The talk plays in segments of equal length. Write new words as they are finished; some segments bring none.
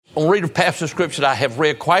I'll read a passage of scripture that I have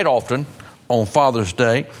read quite often on Father's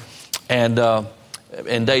Day and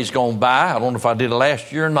in days gone by. I don't know if I did it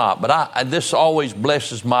last year or not, but this always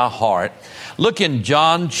blesses my heart. Look in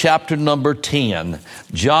John chapter number 10.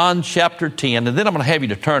 John chapter 10, and then I'm going to have you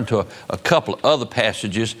to turn to a couple of other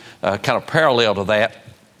passages kind of parallel to that.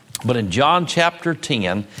 But in John chapter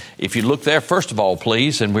 10, if you look there, first of all,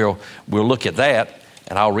 please, and we'll look at that,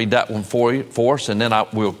 and I'll read that one for us, and then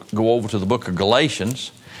we'll go over to the book of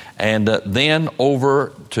Galatians, and then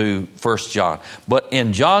over to 1 John. But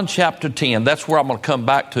in John chapter 10, that's where I'm going to come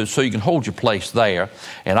back to, so you can hold your place there,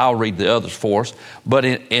 and I'll read the others for us. But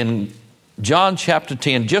in John chapter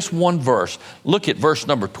 10, just one verse, look at verse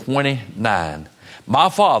number 29. My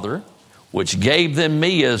Father, which gave them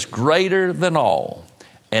me, is greater than all,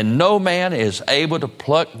 and no man is able to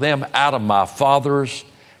pluck them out of my Father's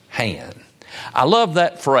hand. I love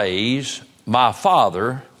that phrase, my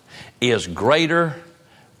Father is greater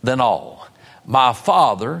than all. My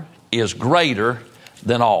Father is greater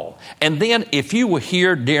than all. And then if you were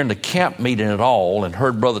here during the camp meeting at all and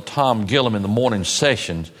heard Brother Tom Gillum in the morning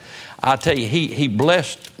sessions, I tell you, he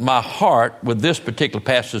blessed my heart with this particular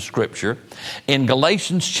passage of Scripture in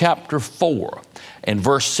Galatians chapter 4 and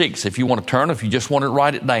verse 6. If you want to turn, if you just want to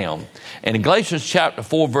write it down. And in Galatians chapter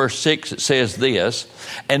 4 verse 6 it says this,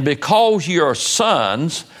 and because ye are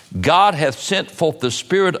sons, God hath sent forth the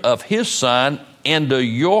Spirit of His Son into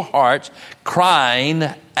your hearts, crying,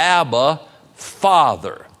 Abba,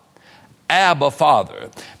 Father. Abba, Father.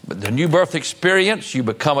 The new birth experience, you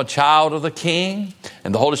become a child of the King,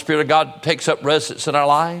 and the Holy Spirit of God takes up residence in our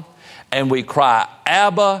life, and we cry,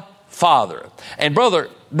 Abba, Father. And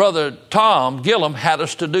Brother Tom Gillum had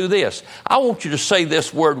us to do this. I want you to say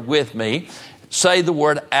this word with me. Say the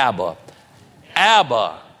word Abba.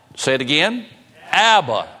 Abba. Say it again.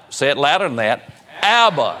 Abba. Say it louder than that.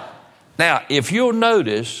 Abba. Now, if you'll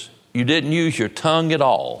notice, you didn't use your tongue at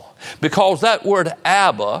all, because that word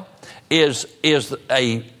Abba is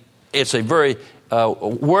a very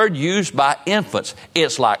word used by infants.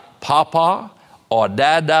 It's like Papa or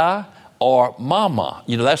Dada or Mama.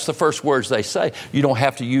 You know, that's the first words they say. You don't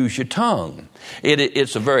have to use your tongue.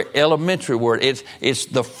 It's a very elementary word. It's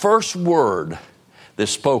the first word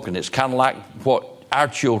that's spoken. It's kind of like what our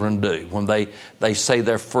children do when they say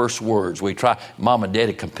their first words. We try, Mom and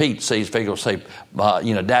Daddy compete, see if they go say,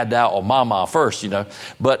 Dada or Mama first,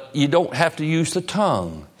 But you don't have to use the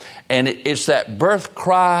tongue. And it's that birth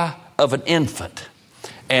cry of an infant.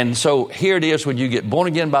 And so here it is when you get born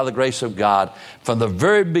again by the grace of God. From the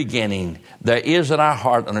very beginning, there is in our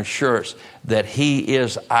heart an assurance that He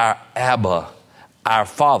is our Abba, our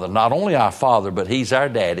Father. Not only our Father, but He's our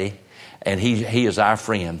Daddy. And he is our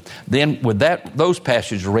friend. Then with those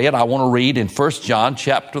passages read, I want to read in 1 John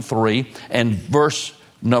chapter 3 and verse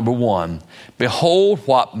number 1. Behold,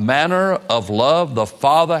 what manner of love the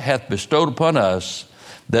Father hath bestowed upon us,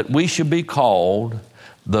 that we should be called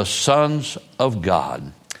the sons of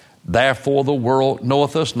God. Therefore the world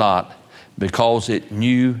knoweth us not, because it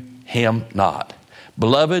knew Him not.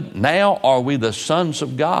 Beloved, now are we the sons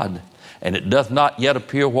of God, and it doth not yet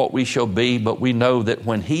appear what we shall be, but we know that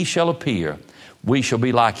when He shall appear, we shall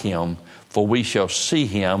be like Him, for we shall see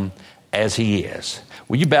Him as He is.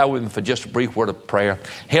 Will you bow with me for just a brief word of prayer?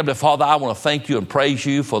 Heavenly Father, I want to thank You and praise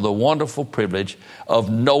You for the wonderful privilege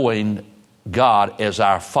of knowing God as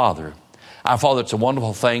our Father. Our Father, it's a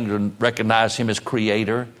wonderful thing to recognize Him as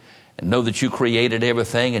Creator and know that You created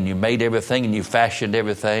everything and You made everything and You fashioned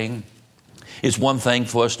everything. It's one thing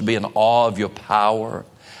for us to be in awe of Your power,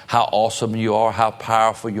 how awesome You are, how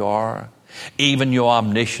powerful You are. Even Your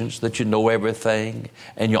omniscience, that You know everything,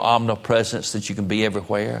 and Your omnipresence, that You can be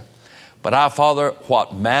everywhere. But our Father,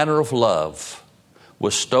 what manner of love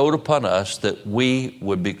was bestowed upon us that we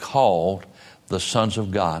would be called the sons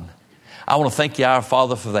of God. I want to thank You, our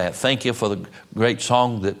Father, for that. Thank You for the great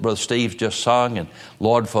song that Brother Steve just sung, and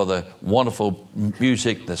Lord, for the wonderful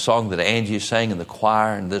music, the song that Angie sang in the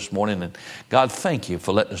choir and this morning. And God, thank You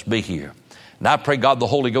for letting us be here. And I pray, God, the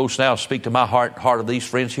Holy Ghost now speak to my heart of these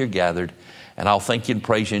friends here gathered. And I'll thank You and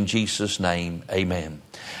praise You in Jesus' name. Amen.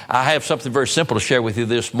 I have something very simple to share with you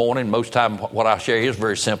this morning. Most time what I share is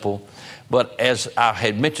very simple. But as I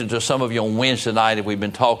had mentioned to some of you on Wednesday night, and we've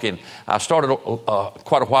been talking, I started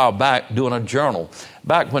quite a while back doing a journal.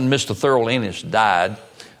 Back when Mr. Thurl Ennis died,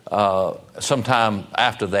 sometime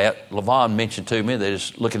after that, Levon mentioned to me that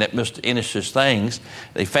he's looking at Mr. Ennis's things.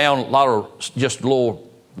 They found a lot of just little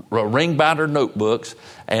ring binder notebooks,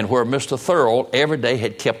 and where Mr. Thurl every day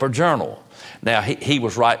had kept a journal. Now, he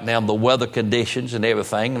was writing down the weather conditions and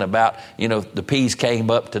everything, and about, the peas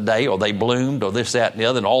came up today, or they bloomed, or this, that, and the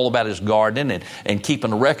other, and all about his gardening and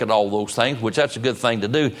keeping a record of all those things, which that's a good thing to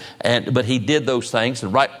do. But he did those things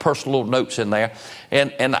and write personal notes in there.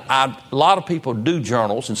 And a lot of people do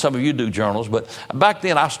journals, and some of you do journals, but back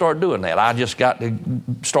then I started doing that. I just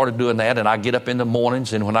started doing that, and I get up in the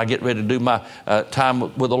mornings, and when I get ready to do my time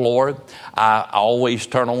with the Lord, I always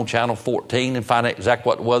turn on Channel 14 and find out exactly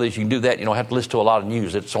what the weather is. You can do that. You don't have to listen to a lot of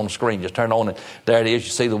news. It's on the screen. Just turn on and there it is.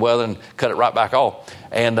 You see the weather and cut it right back off.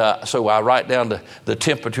 And so I write down the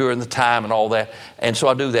temperature and the time and all that. And so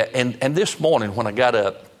I do that. And this morning when I got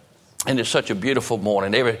up, and it's such a beautiful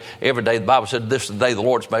morning. Every day the Bible said, this is the day the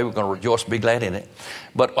Lord's made. We're going to rejoice and be glad in it.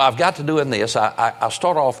 But I've got to do in this, I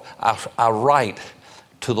start off, I write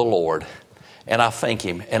to the Lord. And I thank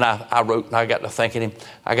him. And I wrote, and I got to thanking him.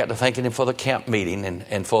 I got to thanking him for the camp meeting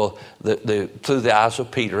and for through the eyes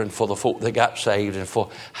of Peter and for the folk that got saved and for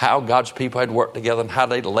how God's people had worked together and how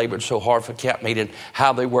they labored so hard for camp meeting,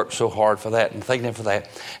 how they worked so hard for that, and thanking him for that.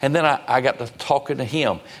 And then I got to talking to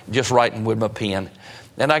him, just writing with my pen.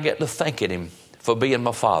 And I get to thanking him for being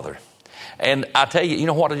my father. And I tell you, you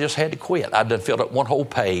know what? I just had to quit. I done filled up one whole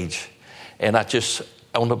page. And I just,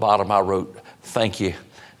 on the bottom, I wrote, thank you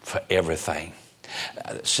for everything.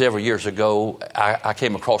 Several years ago, I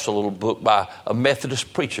came across a little book by a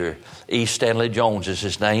Methodist preacher. E. Stanley Jones is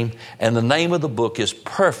his name. And the name of the book is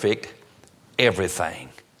Perfect Everything.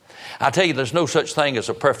 I tell you, there's no such thing as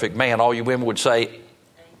a perfect man. All you women would say,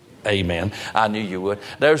 amen. I knew you would.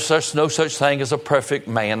 There's no such thing as a perfect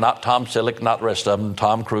man. Not Tom Selleck, not the rest of them,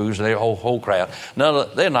 Tom Cruise, and the whole crowd.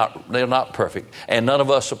 They're not perfect, and none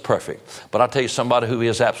of us are perfect. But I'll tell you somebody who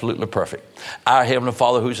is absolutely perfect. Our Heavenly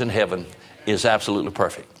Father who's in heaven is absolutely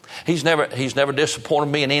perfect. He's never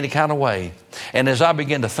disappointed me in any kind of way. And as I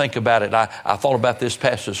began to think about it, I thought about this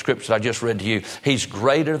passage of Scripture I just read to you. He's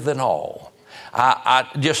greater than all. I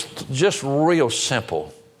just real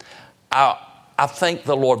simple. I thank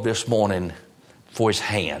the Lord this morning for his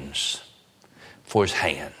hands. For his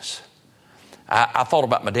hands. I thought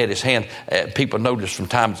about my daddy's hand. People notice from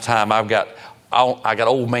time to time I got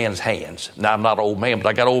old man's hands. Now, I'm not an old man, but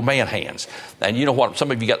I got old man hands. And you know what? Some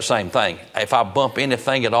of you got the same thing. If I bump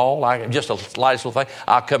anything at all, just a slightest little thing,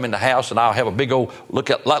 I'll come in the house and I'll have a big old,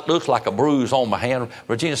 looks like a bruise on my hand.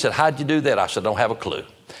 Regina said, how'd you do that? I said, don't have a clue.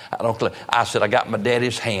 I said, I got my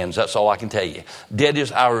daddy's hands. That's all I can tell you.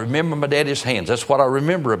 I remember my daddy's hands. That's what I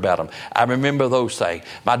remember about them. I remember those things.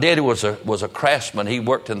 My daddy was a craftsman. He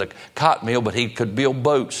worked in the cotton mill, but he could build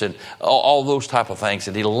boats and all those type of things.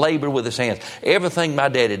 And he labored with his hands. Everything my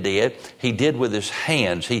daddy did, he did with his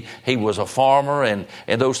hands. He was a farmer and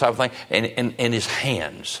those type of things, and his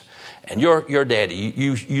hands. And your daddy,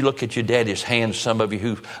 you look at your daddy's hands, some of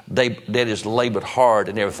you daddy's labored hard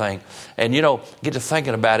and everything. And get to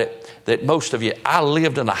thinking about it, that most of you, I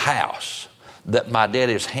lived in a house that my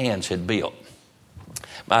daddy's hands had built.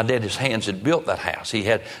 My daddy's hands had built that house. He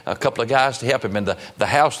had a couple of guys to help him. And the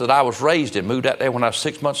house that I was raised in, moved out there when I was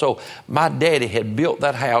 6 months old, my daddy had built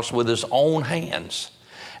that house with his own hands.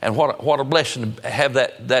 And what a blessing to have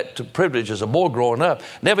that privilege as a boy growing up.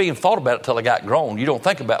 Never even thought about it till I got grown. You don't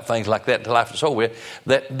think about things like that until life is over with.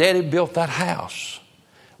 That Daddy built that house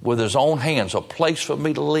with his own hands, a place for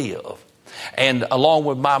me to live. And along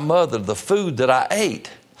with my mother, the food that I ate,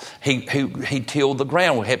 he tilled the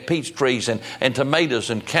ground. We had peach trees and tomatoes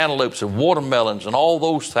and cantaloupes and watermelons and all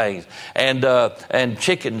those things, and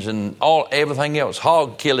chickens and everything else,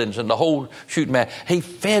 hog killings and the whole shooting match. He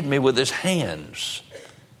fed me with his hands.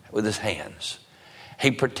 With his hands.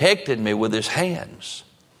 He protected me with his hands.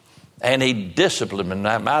 And he disciplined me.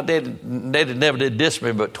 Now, my dad never did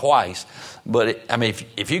discipline me but twice. But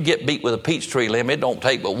if you get beat with a peach tree limb, it don't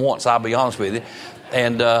take but once, I'll be honest with you.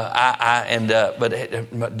 But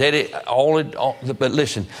Daddy, but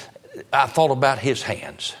listen, I thought about his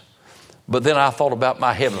hands. But then I thought about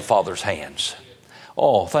my Heavenly Father's hands.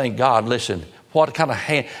 Oh, thank God, listen. What kind of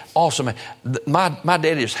hand? Awesome. My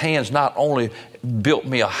daddy's hands not only built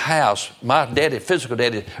me a house. My daddy, physical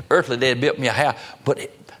daddy, earthly daddy built me a house.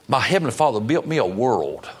 But my Heavenly Father built me a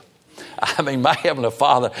world. My Heavenly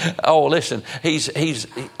Father, listen, he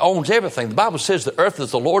owns everything. The Bible says the earth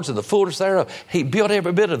is the Lord's and the fullness thereof. He built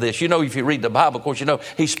every bit of this. If you read the Bible, of course,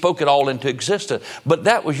 He spoke it all into existence. But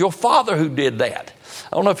that was your Father who did that.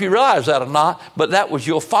 I don't know if you realize that or not, but that was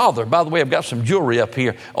your father. By the way, I've got some jewelry up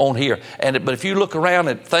here on here. But if you look around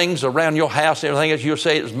at things around your house and everything else, you'll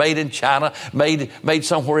say it was made in China, made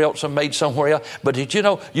somewhere else, and made somewhere else. But did you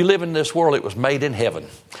know, you live in this world, it was made in heaven.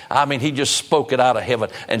 I mean, he just spoke it out of heaven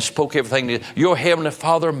and spoke everything. Your Heavenly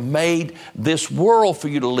Father made this world for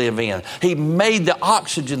you to live in. He made the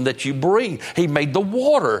oxygen that you breathe. He made the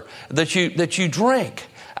water that you drink.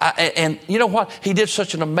 And you know what? He did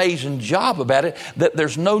such an amazing job about it that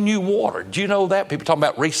there's no new water. Do you know that? People talking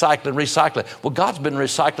about recycling. Well, God's been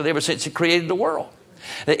recycling ever since he created the world.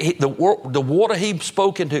 The water he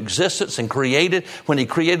spoke into existence and created when he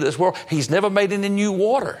created this world, he's never made any new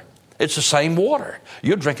water. It's the same water.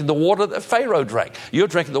 You're drinking the water that Pharaoh drank. You're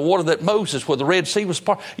drinking the water that Moses, where the Red Sea was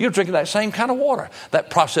part. You're drinking that same kind of water. That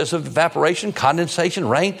process of evaporation, condensation,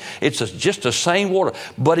 rain, it's just the same water.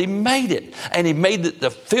 But he made it, and he made it the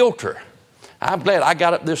filter. I'm glad I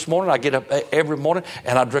got up this morning. I get up every morning,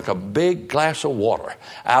 and I drink a big glass of water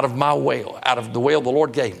out of my well, out of the well the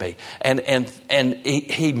Lord gave me. And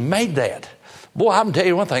he made that. Boy, I'm telling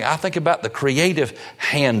you one thing. I think about the creative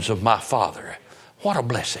hands of my Father. What a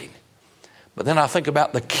blessing. But then I think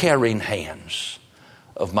about the caring hands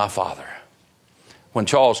of my Father. When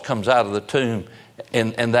Charles comes out of the tomb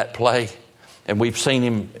in that play, and we've seen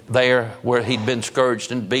him there where he'd been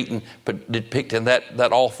scourged and beaten, but depicted in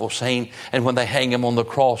that awful scene. And when they hang him on the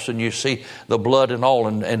cross and you see the blood and all.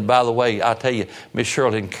 And by the way, I tell you, Miss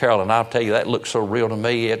Shirley and Carolyn, I'll tell you, that looks so real to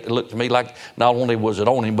me. It looked to me like not only was it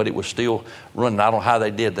on him, but it was still running. I don't know how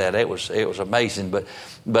they did that. It was amazing.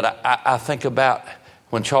 But I think about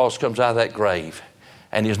when Charles comes out of that grave,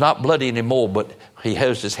 and he's not bloody anymore, but he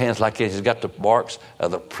has his hands like this. He's got the marks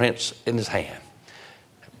of the prints in his hand.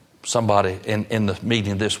 Somebody in the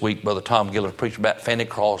meeting this week, Brother Tom Gillard, preached about Fanny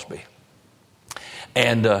Crosby.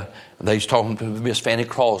 And they was talking to Miss Fanny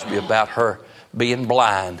Crosby about her being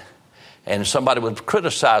blind. And somebody was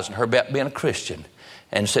criticizing her about being a Christian.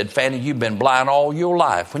 And said, Fanny, you've been blind all your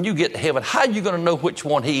life. When you get to heaven, how are you going to know which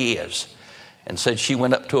one he is? And said she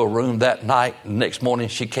went up to a room that night. And the next morning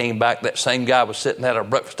she came back. That same guy was sitting at her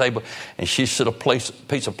breakfast table. And she set a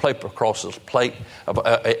piece of paper across his plate,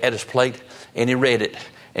 at his plate. And he read it.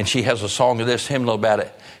 And she has a song of this hymnal about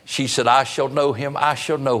it. She said, I shall know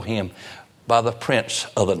him by the prints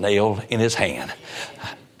of the nail in his hand.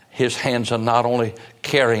 His hands are not only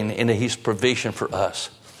carrying into his provision for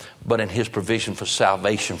us, but in his provision for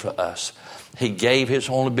salvation for us. He gave his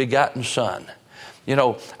only begotten son. You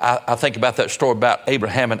know, I think about that story about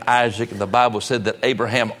Abraham and Isaac. And the Bible said that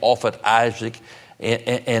Abraham offered Isaac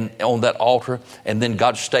and on that altar. And then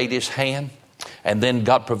God stayed his hand. And then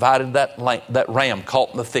God provided that ram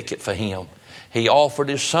caught in the thicket for him. He offered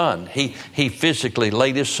his son. He physically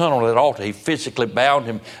laid his son on that altar. He physically bound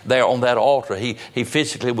him there on that altar. He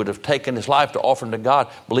physically would have taken his life to offer him to God,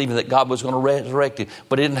 believing that God was going to resurrect him.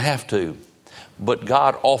 But he didn't have to. But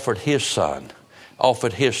God offered his son.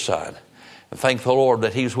 And thank the Lord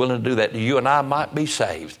that he's willing to do that. You and I might be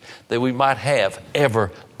saved, that we might have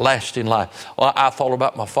everlasting life. Well, I thought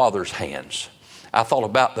about my Father's hands. I thought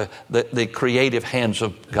about the creative hands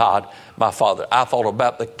of God, my Father. I thought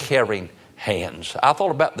about the caring hands. I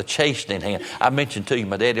thought about the chastening hand. I mentioned to you,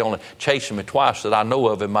 my daddy only chastened me twice that I know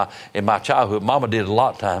of in my childhood. Mama did a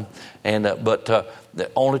lot of time, but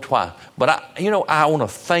only twice. But I want to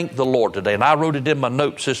thank the Lord today, and I wrote it in my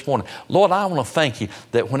notes this morning. Lord, I want to thank you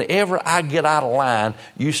that whenever I get out of line,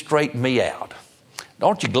 you straighten me out.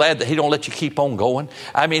 Aren't you glad that he don't let you keep on going?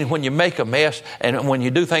 I mean, when you make a mess and when you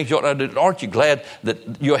do things you ought not to do, aren't you glad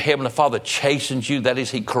that your Heavenly Father chastens you? That is,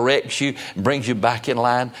 he corrects you and brings you back in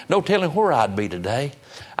line. No telling where I'd be today.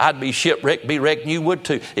 I'd be shipwrecked, be wrecked, and you would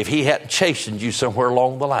too if he hadn't chastened you somewhere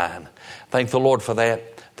along the line. Thank the Lord for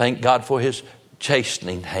that. Thank God for his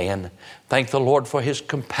chastening hand. Thank the Lord for his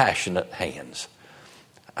compassionate hands.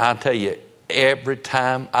 I tell you, every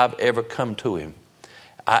time I've ever come to him,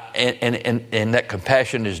 and that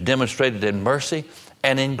compassion is demonstrated in mercy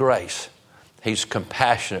and in grace. He's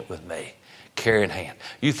compassionate with me, caring hand.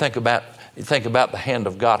 You think about the hand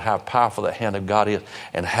of God, how powerful that hand of God is,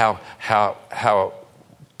 and how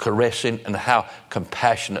caressing and how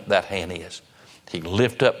compassionate that hand is. He can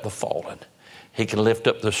lift up the fallen. He can lift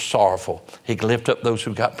up the sorrowful. He can lift up those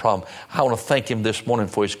who've got problems. I want to thank him this morning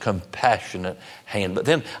for his compassionate hand. But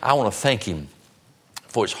then I want to thank him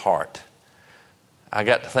for his heart. I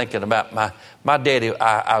got to thinking about my daddy.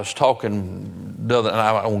 I was talking the other, and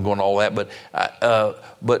I won't go into all that,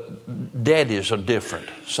 but daddies are different.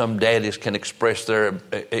 Some daddies can express their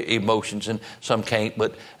emotions, and some can't.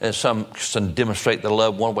 But some can demonstrate their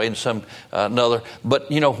love one way, and some another. But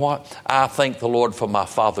you know what? I thank the Lord for my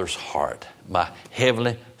Father's heart, my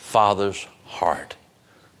Heavenly Father's heart.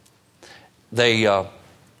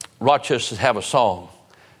 Rochester have a song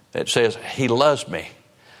that says, he loves me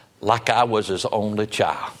like I was his only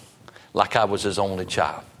child. Like I was his only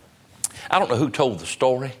child. I don't know who told the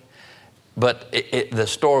story, but the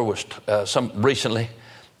story was recently,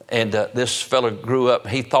 and this fellow grew up.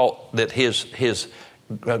 He thought that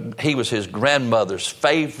he was his grandmother's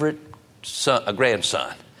favorite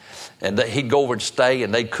grandson. And he'd go over and stay,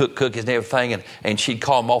 and they'd cook cookies and everything. And she'd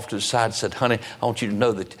call him off to the side and said, honey, I want you to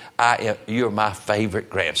know that you're my favorite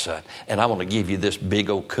grandson. And I want to give you this big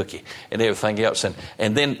old cookie and everything else.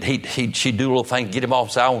 And then she'd do a little thing, get him off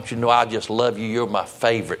and say, I want you to know I just love you. You're my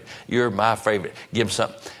favorite. You're my favorite. Give him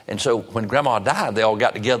something. And so when Grandma died, they all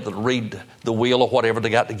got together to read the will or whatever they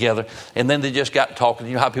got together. And then they just got talking.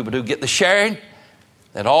 You know how people do, get the sharing.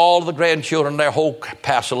 And all the grandchildren, their whole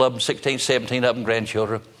passel of them, 16, 17 of them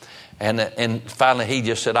grandchildren. And finally he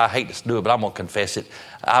just said, I hate to do it, but I'm going to confess it.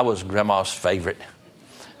 I was Grandma's favorite.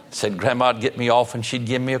 Said Grandma'd get me off and she'd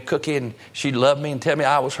give me a cookie and she'd love me and tell me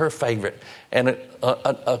I was her favorite. And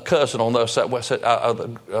a cousin on the other side,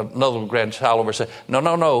 another grandchild over said,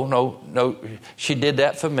 no. She did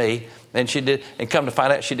that for me. And she did, and come to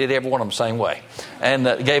find out she did every one of them the same way. And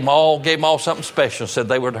gave them all something special, said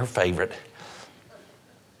they were her favorite.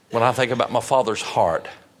 When I think about my father's heart,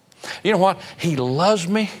 you know what? He loves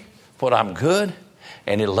me when I'm good,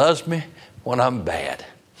 and he loves me when I'm bad.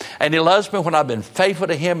 And he loves me when I've been faithful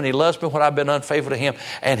to him, and he loves me when I've been unfaithful to him.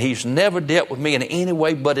 And he's never dealt with me in any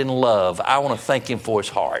way but in love. I want to thank him for his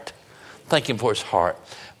heart. Thank him for his heart.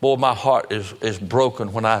 Boy, my heart is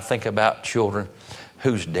broken when I think about children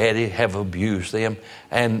whose daddy have abused them.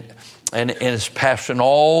 And as pastoring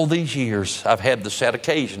all these years, I've had the sad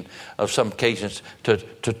occasion of some occasions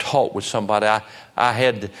to talk with somebody. I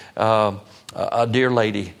had a dear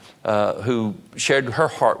lady who shared her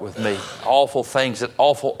heart with me. Awful things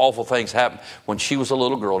happened when she was a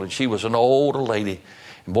little girl, and she was an older lady.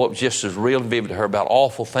 And boy, it was just as real and vivid to her about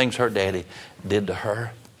awful things her daddy did to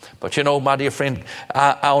her. But you know, my dear friend,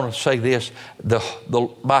 I want to say this.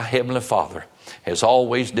 My Heavenly Father has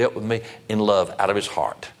always dealt with me in love out of his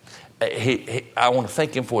heart. I want to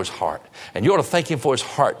thank him for his heart. And you ought to thank him for his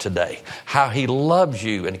heart today. How he loves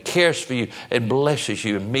you and cares for you and blesses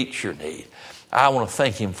you and meets your need. I want to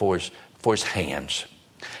thank him for his hands.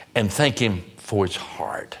 And thank him for his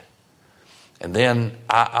heart. And then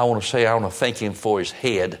I want to thank him for his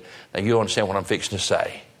head. Now you understand what I'm fixing to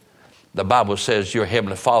say. The Bible says your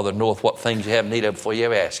heavenly Father knoweth what things you have need of before you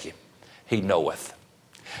ever ask him. He knoweth.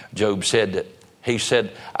 Job said that. He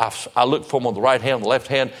said, I looked for him on the right hand, on the left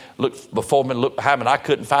hand, looked before me, looked behind me, and I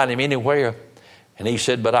couldn't find him anywhere. And he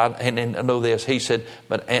said, and I know this, he said,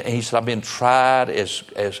 I've been tried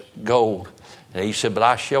as gold. And he said, but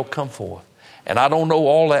I shall come forth. And I don't know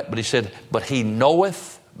all that, but he said, but he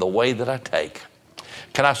knoweth the way that I take.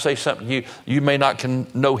 Can I say something? You may not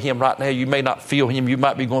know him right now. You may not feel him. You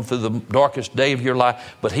might be going through the darkest day of your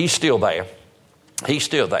life, but he's still there. He's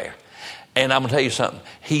still there. And I'm going to tell you something.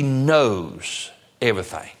 He knows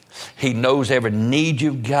everything. He knows every need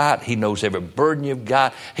you've got. He knows every burden you've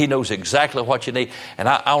got. He knows exactly what you need. And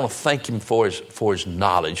I want to thank him for his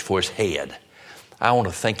knowledge, for his head. I want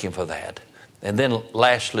to thank him for that. And then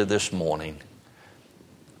lastly this morning,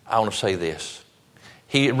 I want to say this.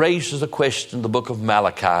 He raises a question in the book of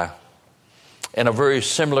Malachi and a very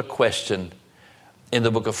similar question in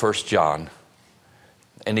the book of 1 John.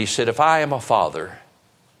 And he said, if I am a father,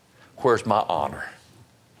 where's my honor?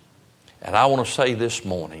 And I want to say this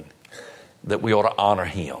morning that we ought to honor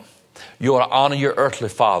him. You ought to honor your earthly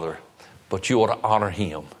father, but you ought to honor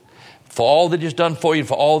him. For all that he's done for you,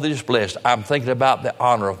 for all that he's blessed, I'm thinking about the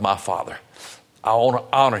honor of my father. I want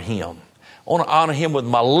to honor him. I want to honor him with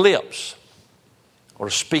my lips, or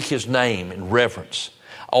to speak his name in reverence.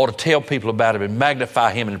 I ought to tell people about him and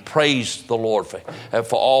magnify him and praise the Lord for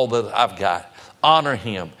all that I've got. Honor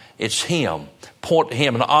him. It's him. Point to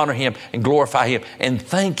him and honor him and glorify him and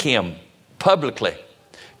thank him publicly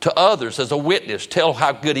to others as a witness. Tell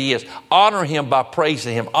how good he is. Honor him by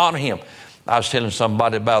praising him. Honor him. I was telling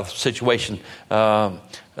somebody about a situation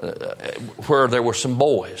where there were some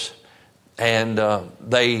boys, and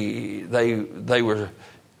they were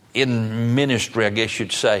in ministry, I guess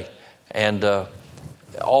you'd say, and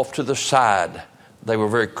off to the side, they were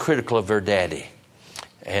very critical of their daddy.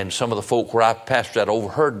 And some of the folk where I pastored that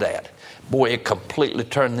overheard that. Boy, it completely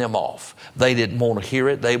turned them off. They didn't want to hear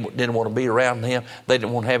it. They didn't want to be around him. They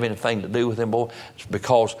didn't want to have anything to do with him, boy. It's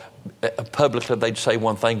because publicly they'd say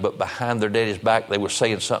one thing, but behind their daddy's back they were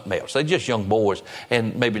saying something else. They're just young boys,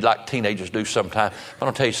 and maybe like teenagers do sometimes. But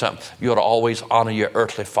I'll tell you something. You ought to always honor your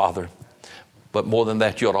earthly father. But more than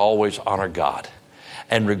that, you ought to always honor God.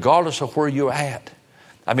 And regardless of where you're at,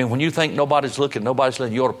 I mean, when you think nobody's looking, nobody's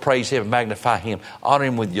listening, you ought to praise him and magnify him. Honor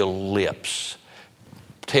him with your lips.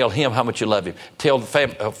 Tell him how much you love him. Tell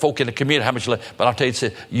the folk in the community how much you love him. But I'll tell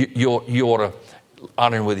you, you ought to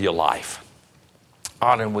honor him with your life.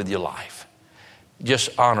 Honor him with your life.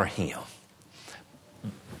 Just honor him.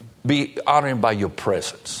 Honor him by your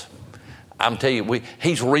presence. I'm telling you,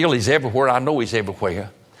 he's real. He's everywhere. I know he's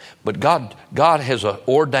everywhere. But God has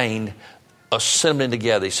ordained assembling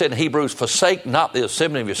together. He said in Hebrews, forsake not the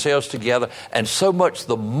assembling of yourselves together, and so much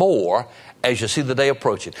the more as you see the day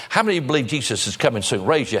approaching. How many of you believe Jesus is coming soon?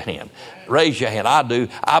 Raise your hand. Raise your hand. I do.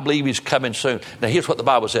 I believe he's coming soon. Now here's what the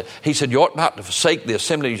Bible said. He said, you ought not to forsake the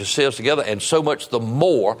assembling of yourselves together, and so much the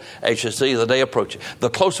more as you see the day approaching. The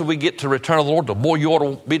closer we get to the return of the Lord, the more you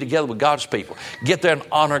ought to be together with God's people. Get there and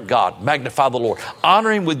honor God. Magnify the Lord.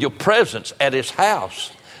 Honor him with your presence at his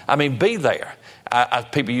house. I mean, be there.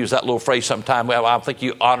 People use that little phrase sometimes. Well, I think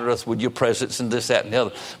you honor us with your presence and this, that, and the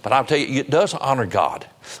other. But I'll tell you, it does honor God.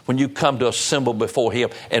 When you come to assemble before him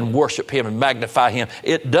and worship him and magnify him,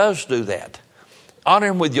 it does do that. Honor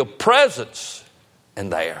him with your presence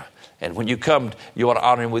and there. And when you come, you ought to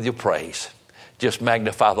honor him with your praise. Just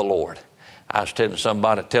magnify the Lord. I was telling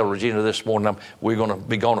somebody, tell Regina this morning, we're going to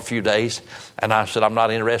be gone a few days. And I said, I'm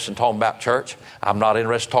not interested in talking about church. I'm not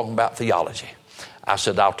interested in talking about theology. I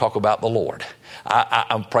said, I'll talk about the Lord.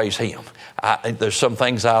 I praise him. There's some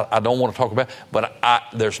things I don't want to talk about, but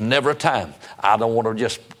there's never a time I don't want to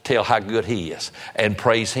just tell how good he is and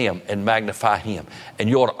praise him and magnify him. And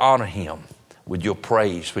you ought to honor him with your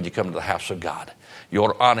praise when you come to the house of God. You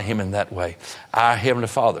ought to honor him in that way. Our Heavenly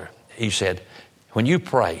Father, he said, when you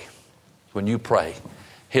pray,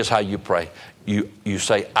 here's how you pray. You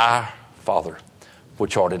say, Our Father,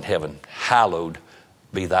 which art in heaven, hallowed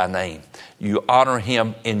be thy name. You honor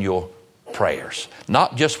him in your prayers,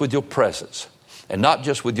 not just with your presence and not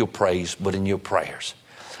just with your praise, but in your prayers.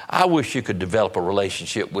 I wish you could develop a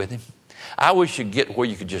relationship with him. I wish you'd get where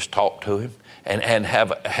you could just talk to him and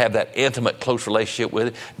have that intimate, close relationship with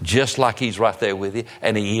him, just like he's right there with you,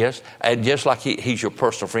 and he is, and just like he's your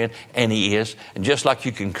personal friend, and he is, and just like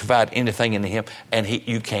you can confide anything into him, and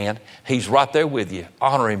you can. He's right there with you.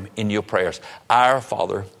 Honor him in your prayers. Our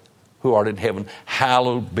Father, who art in heaven,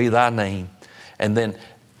 hallowed be thy name. And then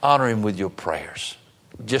honor him with your prayers.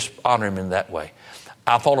 Just honor him in that way.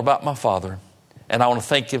 I thought about my father, and I want to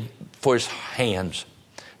thank him for his hands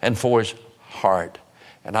and for his heart.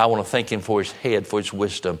 And I want to thank him for his head, for his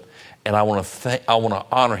wisdom. And I want to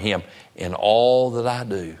honor him in all that I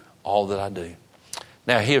do, all that I do.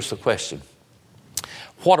 Now, here's the question.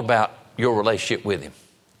 What about your relationship with him?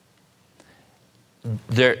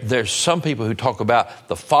 There's some people who talk about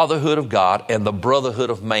the fatherhood of God and the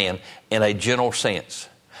brotherhood of man in a general sense.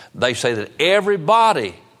 They say that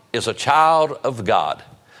everybody is a child of God.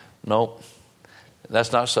 No,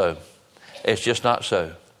 that's not so. It's just not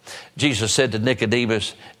so. Jesus said to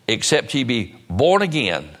Nicodemus, except ye be born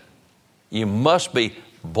again, you must be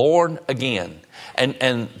born again.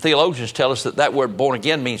 And theologians tell us that word born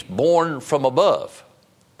again means born from above.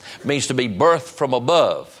 It means to be birthed from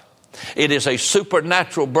above. It is a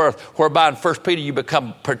supernatural birth whereby in 1 Peter you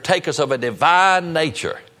become partakers of a divine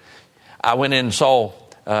nature. I went in and saw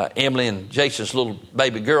Emily and Jason's little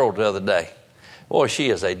baby girl the other day. Boy, she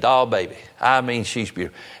is a doll baby. I mean, she's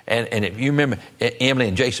beautiful. And if you remember, Emily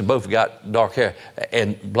and Jason both got dark hair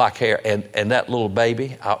and black hair. And that little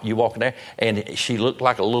baby, you walk in there, and she looked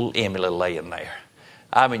like a little Emily laying there.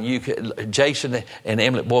 I mean, Jason and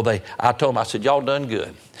Emily, boy, I told them, I said, y'all done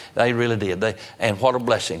good. They really did. And what a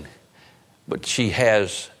blessing. But she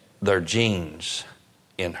has their genes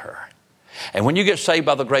in her. And when you get saved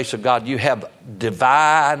by the grace of God, you have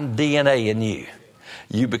divine DNA in you.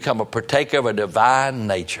 You become a partaker of a divine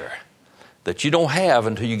nature that you don't have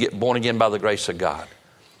until you get born again by the grace of God.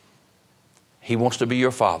 He wants to be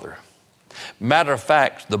your father. Matter of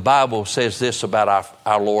fact, the Bible says this about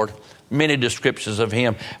our Lord. Many descriptions of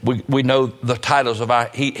him. We know the titles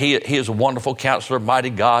of he is a wonderful counselor, mighty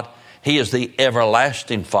God. He is the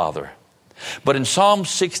everlasting Father. But in Psalm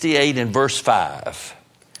 68 in verse 5,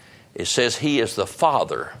 it says he is the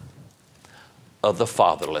father of the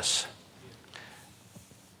fatherless.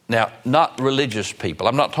 Now, not religious people.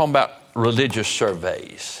 I'm not talking about religious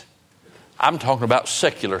surveys. I'm talking about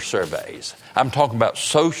secular surveys. I'm talking about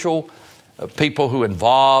social people who are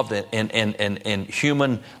involved in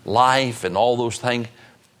human life and all those things,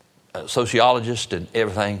 sociologists and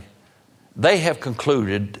everything. They have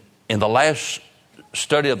concluded in the last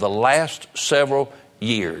study of the last several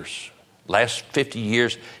years, last 50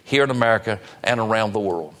 years here in America and around the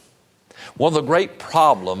world. One of the great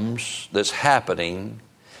problems that's happening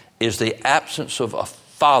is the absence of a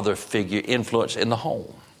father figure influence in the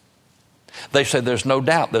home. They say there's no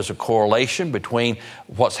doubt there's a correlation between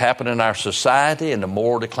what's happening in our society and the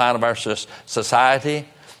moral decline of our society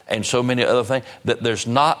and so many other things, that there's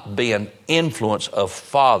not been influence of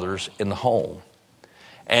fathers in the home.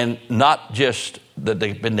 And not just that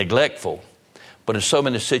they've been neglectful, but in so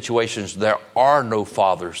many situations there are no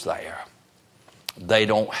fathers there. They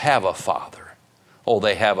don't have a father. Or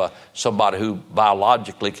they have somebody who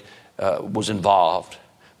biologically was involved,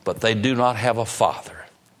 but they do not have a father.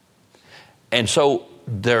 And so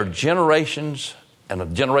their generations and the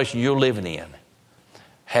generation you're living in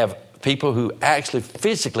have people who actually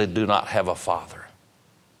physically do not have a father.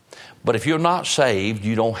 But if you're not saved,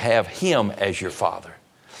 you don't have him as your father.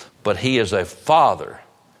 But he is a father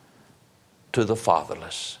to the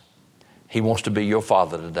fatherless. He wants to be your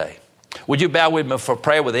father today. Would you bow with me for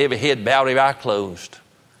prayer with every head bowed, every eye closed?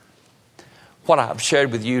 What I've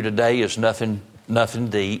shared with you today is nothing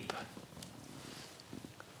deep.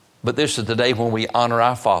 But this is the day when we honor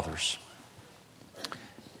our fathers.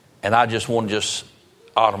 And I just want to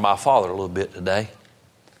honor my father a little bit today.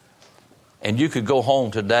 And you could go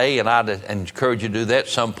home today, and I'd encourage you to do that at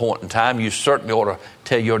some point in time. You certainly ought to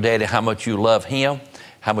tell your daddy how much you love him,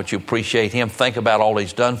 how much you appreciate him. Think about all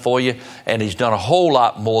he's done for you. And he's done a whole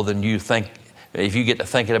lot more than you think. If you get to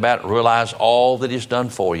thinking about it, realize all that he's done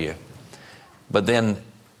for you. But then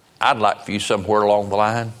I'd like for you somewhere along the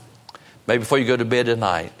line, maybe before you go to bed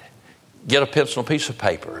tonight, get a pencil and a piece of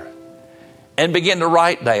paper and begin to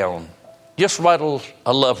write down. Just write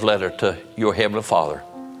a love letter to your Heavenly Father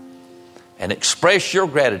and express your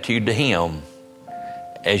gratitude to him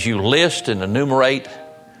as you list and enumerate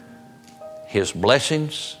his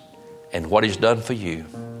blessings and what he's done for you,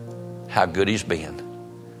 how good he's been.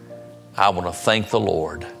 I want to thank the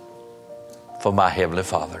Lord for my Heavenly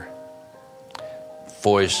Father,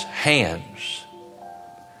 for his hands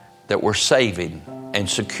that were saving and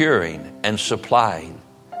securing and supplying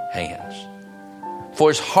hands, for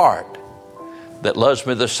his heart that loves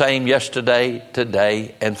me the same yesterday,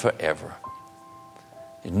 today, and forever.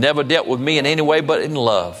 He never dealt with me in any way but in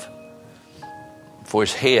love, for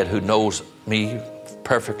his head who knows me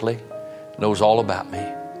perfectly, knows all about me.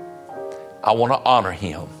 I want to honor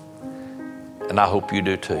him, and I hope you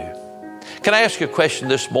do too. Can I ask you a question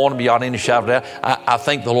this morning beyond any shadow of doubt? I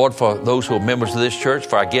thank the Lord for those who are members of this church,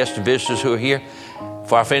 for our guests and visitors who are here,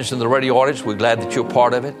 for our friends in the radio audience. We're glad that you're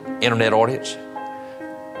part of it, internet audience.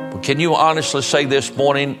 But can you honestly say this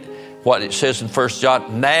morning what it says in 1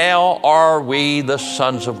 John? Now are we the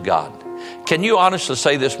sons of God. Can you honestly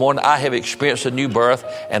say this morning, I have experienced a new birth,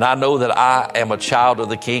 and I know that I am a child of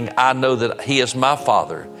the King. I know that he is my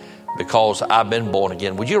Father because I've been born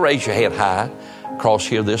again. Would you raise your head high across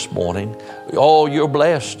here this morning? Oh, you're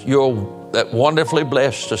blessed. You're wonderfully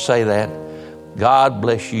blessed to say that. God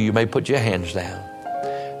bless you. You may put your hands down.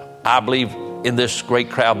 I believe in this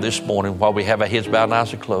great crowd this morning, while we have our heads bowed and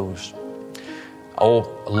eyes are closed, a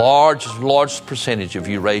large percentage of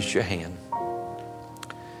you raised your hand.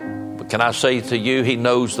 But can I say to you, he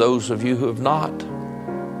knows those of you who have not.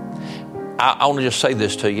 I want to just say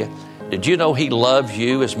this to you. Did you know he loves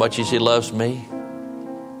you as much as he loves me?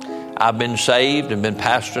 I've been saved and been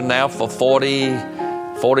pastoring now for 40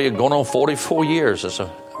 going on 44 years. It's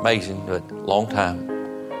amazing, but long time.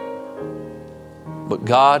 But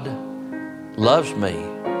God loves me,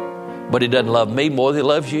 but he doesn't love me more than he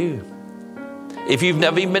loves you. If you've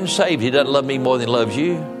never even been saved, he doesn't love me more than he loves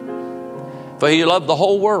you. For he loved the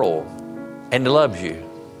whole world, and he loves you.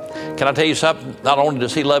 Can I tell you something? Not only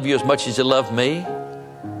does he love you as much as he loved me,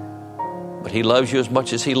 but he loves you as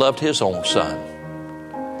much as he loved his own son.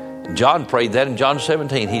 And John prayed that in John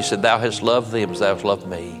 17. He said, thou hast loved them as thou hast loved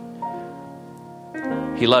me.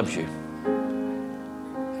 He loves you.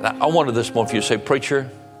 And I wonder this morning if you say, preacher,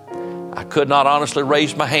 I could not honestly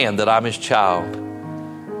raise my hand that I'm his child.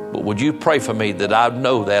 But would you pray for me that I'd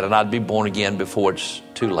know that and I'd be born again before it's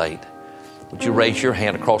too late? Would you raise your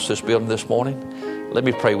hand across this building this morning? Let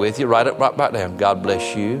me pray with you. Write it right down. God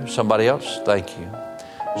bless you. Somebody else? Thank you.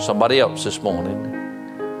 Somebody else this morning?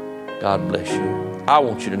 God bless you. I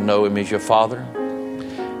want you to know him as your Father.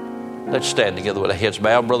 Let's stand together with our heads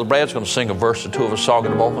bowed. Brother Brad's going to sing a verse or two of a song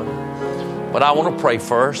in a moment. But I want to pray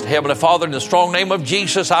first. Heavenly Father, in the strong name of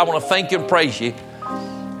Jesus, I want to thank you and praise you,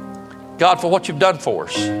 God, for what you've done for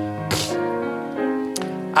us.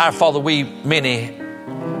 Our Father, many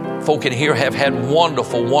folk in here have had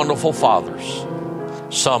wonderful, wonderful fathers.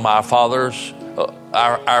 Some our fathers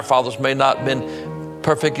may not have been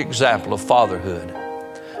perfect example of fatherhood.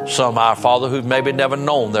 Some our father who've maybe never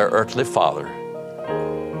known their earthly father.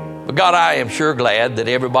 But God, I am sure glad that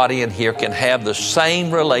everybody in here can have the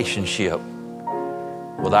same relationship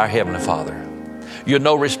with our Heavenly Father. You're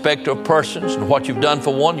no respecter of persons, and what you've done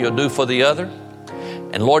for one, you'll do for the other.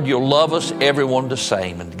 And Lord, you'll love us, everyone the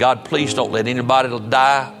same. And God, please don't let anybody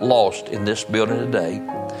die lost in this building today.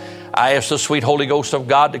 I ask the sweet Holy Ghost of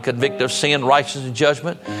God to convict of sin, righteousness, and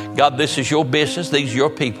judgment. God, this is your business. These are your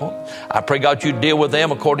people. I pray, God, you deal with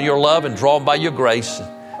them according to your love and draw them by your grace.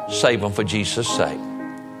 Save them for Jesus' sake.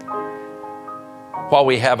 While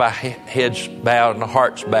we have our heads bowed and our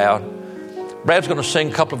hearts bowed, Brad's going to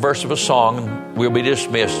sing a couple of verses of a song, and we'll be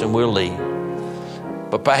dismissed and we'll leave.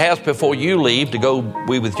 But perhaps before you leave to go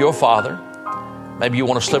be with your Father, maybe you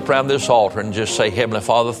want to slip around this altar and just say, Heavenly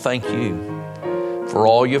Father, thank you for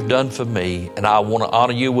all you've done for me. And I want to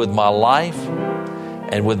honor you with my life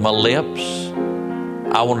and with my lips.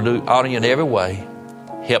 I want to honor you in every way.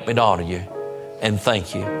 Help me to honor you and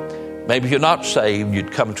thank you. Maybe if you're not saved,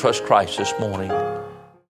 you'd come and trust Christ this morning.